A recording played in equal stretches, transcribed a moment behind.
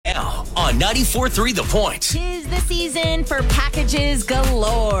on 94.3 The Point. Tis the season for packages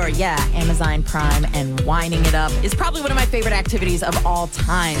galore. Yeah, Amazon Prime and winding it up is probably one of my favorite activities of all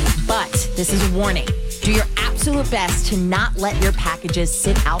time. But this is a warning. Do your absolute best to not let your packages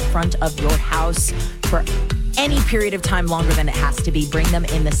sit out front of your house for any period of time longer than it has to be. Bring them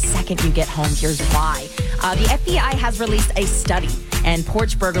in the second you get home. Here's why. The FBI has released a study, and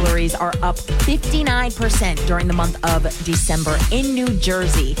porch burglaries are up 59% during the month of December in New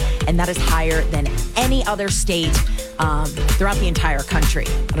Jersey, and that is higher than any other state throughout the entire country.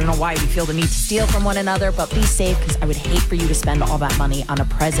 I don't know why we feel the need to steal from one another, but be safe, because I would hate for you to spend all that money on a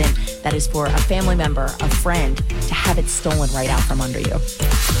present that is for a family member, a friend, to have it stolen right out from under you.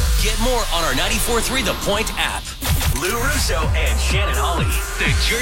 Get more on our 94.3 The Point app. Lou Russo and Shannon Holly. The